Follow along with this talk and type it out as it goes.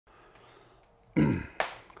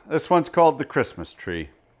This one's called the Christmas tree.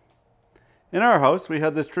 In our house, we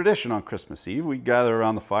had this tradition on Christmas Eve. We'd gather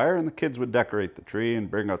around the fire and the kids would decorate the tree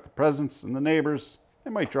and bring out the presents, and the neighbors, they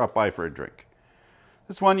might drop by for a drink.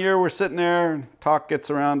 This one year we're sitting there and talk gets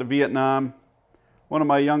around to Vietnam. One of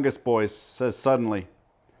my youngest boys says suddenly,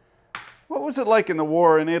 "What was it like in the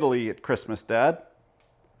war in Italy at Christmas, Dad?"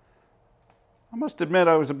 I must admit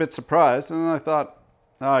I was a bit surprised, and then I thought,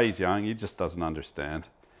 he's young, he just doesn't understand.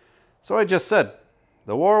 So I just said,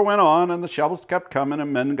 "The war went on and the shells kept coming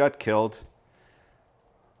and men got killed."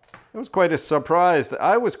 It was quite a surprise.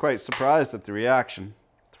 I was quite surprised at the reaction.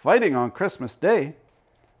 Fighting on Christmas Day,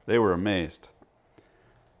 they were amazed.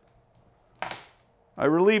 I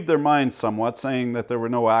relieved their minds somewhat, saying that there were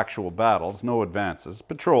no actual battles, no advances.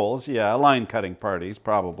 Patrols, yeah, line-cutting parties,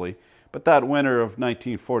 probably. But that winter of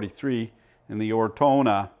 1943 in the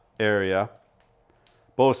Ortona area,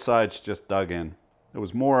 both sides just dug in. There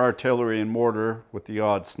was more artillery and mortar with the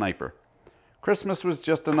odd sniper. Christmas was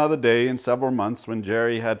just another day in several months when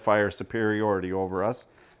Jerry had fire superiority over us,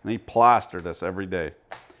 and he plastered us every day.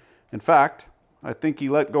 In fact, I think he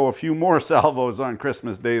let go a few more salvos on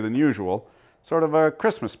Christmas Day than usual, sort of a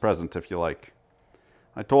Christmas present, if you like.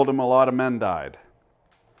 I told him a lot of men died.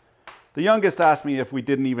 The youngest asked me if we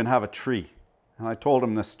didn't even have a tree, and I told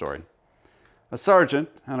him this story. A sergeant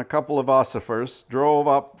and a couple of ossifers drove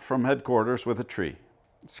up from headquarters with a tree.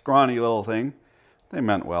 A scrawny little thing. They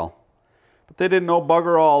meant well. But they didn't know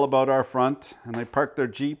bugger all about our front, and they parked their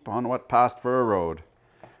Jeep on what passed for a road.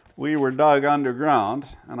 We were dug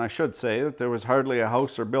underground, and I should say that there was hardly a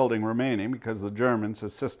house or building remaining because the Germans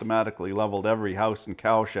had systematically leveled every house and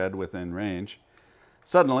cowshed within range.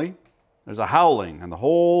 Suddenly, there's a howling, and the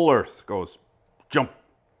whole earth goes jump,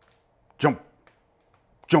 jump,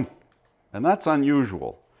 jump. And that's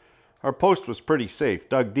unusual. Our post was pretty safe,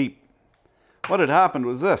 dug deep. What had happened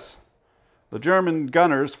was this. The German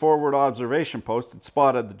gunners' forward observation post had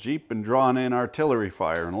spotted the Jeep and drawn in artillery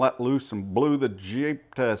fire and let loose and blew the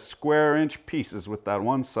Jeep to square-inch pieces with that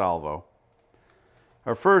one salvo.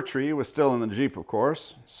 Our fir tree was still in the Jeep, of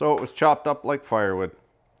course, so it was chopped up like firewood.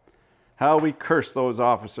 How we cursed those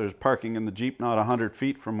officers parking in the Jeep not 100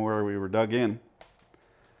 feet from where we were dug in.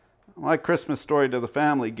 My Christmas story to the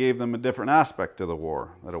family gave them a different aspect to the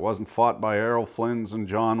war, that it wasn't fought by Errol Flynn's and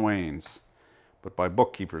John Wayne's, but by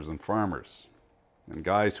bookkeepers and farmers, and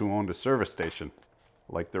guys who owned a service station,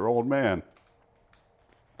 like their old man.